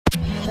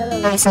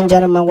Ladies and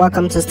gentlemen,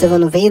 welcome to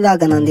Stephen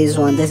Vlog, and on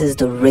this is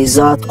the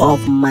result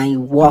of my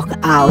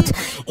workout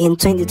in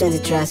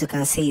 2023. As you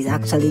can see, it's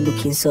actually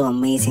looking so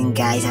amazing,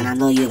 guys, and I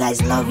know you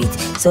guys love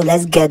it. So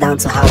let's get down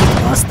to how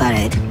it all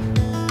started.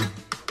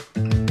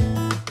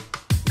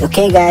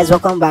 Okay guys,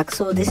 welcome back.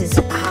 So this is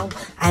how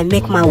I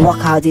make my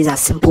workout. These are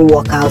simple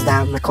workouts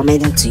that I'm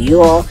recommending to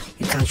you all.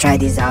 You can try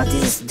this out.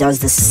 This is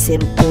just the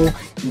simple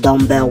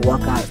dumbbell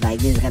workout. Like,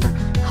 this is gonna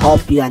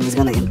help you and it's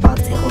gonna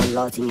impact a whole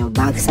lot in your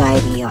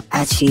backside, in your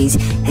arches,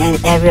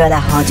 and every other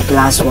hot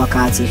glass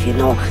workout, if you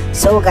know.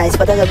 So guys,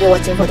 for those of you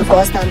watching for the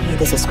first time, hit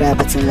the subscribe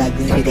button, like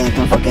this video, and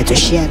don't forget to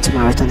share. To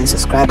my returning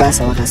subscribers,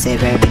 I want to say a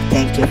very big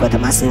thank you for the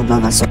massive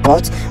love and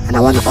support, and I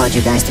want to urge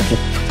you guys to keep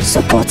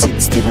supporting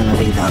Stephen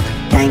Vlog.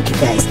 Thank you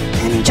guys,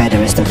 and enjoy the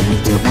rest of the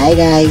video. Bye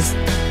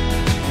guys.